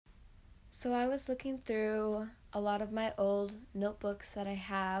So I was looking through a lot of my old notebooks that I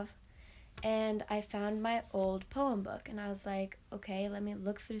have, and I found my old poem book, and I was like, okay, let me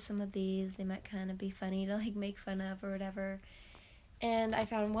look through some of these. They might kind of be funny to make fun of or whatever. And I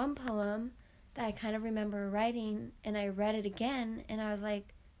found one poem that I kind of remember writing, and I read it again, and I was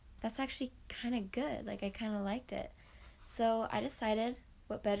like, that's actually kind of good. I kind of liked it. So I decided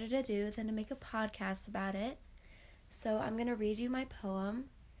what better to do than to make a podcast about it. So I'm going to read you my poem,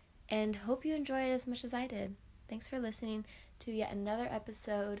 and hope you enjoy it as much as I did. Thanks for listening to yet another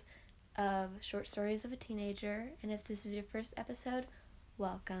episode of Short Stories of a Teenager, and if this is your first episode,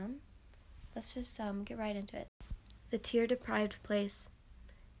 welcome. Let's just get right into it. The Tear-Deprived Place.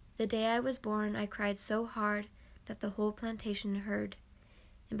 The day I was born, I cried so hard that the whole plantation heard,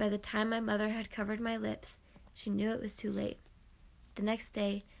 and by the time my mother had covered my lips, she knew it was too late. The next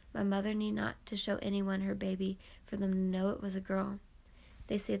day, my mother need not to show anyone her baby for them to know it was a girl.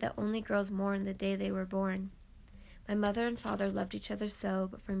 They say that only girls mourn the day they were born. My mother and father loved each other so,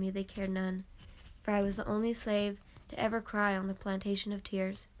 but for me they cared none, for I was the only slave to ever cry on the plantation of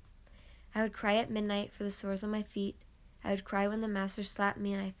tears. I would cry at midnight for the sores on my feet. I would cry when the master slapped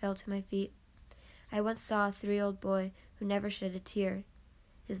me and I fell to my feet. I once saw a 3-year-old boy who never shed a tear.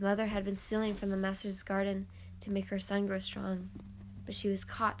 His mother had been stealing from the master's garden to make her son grow strong, but she was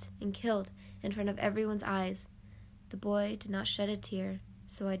caught and killed in front of everyone's eyes. The boy did not shed a tear,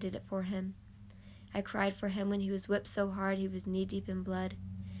 so I did it for him. I cried for him when he was whipped so hard he was knee-deep in blood.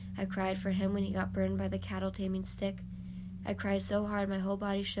 I cried for him when he got burned by the cattle-taming stick. I cried so hard my whole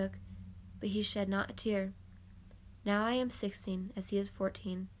body shook, but he shed not a tear. Now I am 16, as he is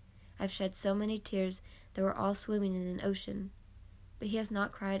 14. I've shed so many tears that we're all swimming in an ocean. But he has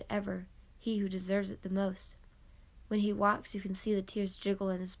not cried ever, he who deserves it the most. When he walks, you can see the tears jiggle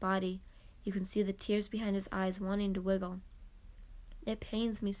in his body. You can see the tears behind his eyes wanting to wiggle. It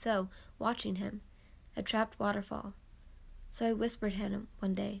pains me so, watching him, a trapped waterfall. So I whispered him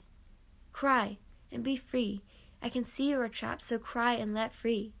one day, "Cry, and be free. I can see you are trapped, so cry and let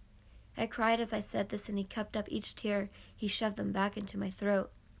free." I cried as I said this, and he cupped up each tear. He shoved them back into my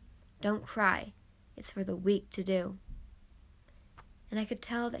throat. "Don't cry. It's for the weak to do." And I could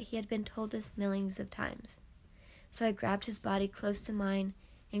tell that he had been told this millions of times. So I grabbed his body close to mine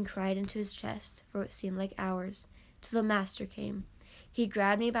and cried into his chest for what seemed like hours, till the master came. He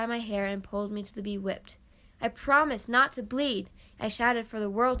grabbed me by my hair and pulled me to be whipped. "I promise not to bleed," I shouted for the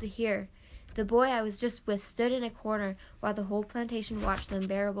world to hear. The boy I was just with stood in a corner while the whole plantation watched the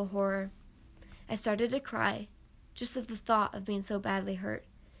unbearable horror. I started to cry, just at the thought of being so badly hurt.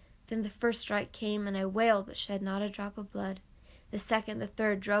 Then the first strike came, and I wailed but shed not a drop of blood. The second, the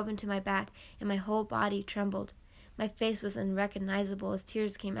third drove into my back, and my whole body trembled. My face was unrecognizable as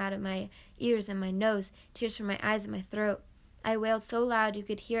tears came out of my ears and my nose, tears from my eyes and my throat. I wailed so loud you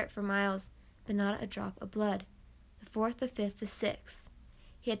could hear it for miles, but not a drop of blood. The fourth, the fifth, the sixth.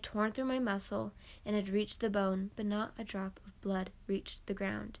 He had torn through my muscle and had reached the bone, but not a drop of blood reached the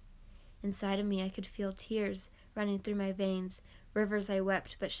ground. Inside of me I could feel tears running through my veins, rivers I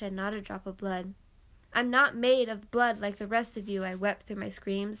wept, but shed not a drop of blood. "I'm not made of blood like the rest of you," I wept through my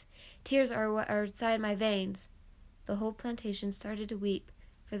screams. "Tears are what are inside my veins." The whole plantation started to weep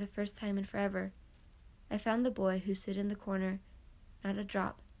for the first time in forever. I found the boy who stood in the corner. Not a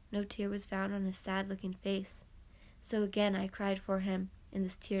drop, no tear was found on his sad-looking face. So again I cried for him in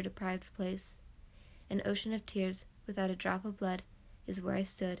this tear-deprived place. An ocean of tears without a drop of blood is where I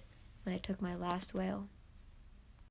stood when I took my last wail.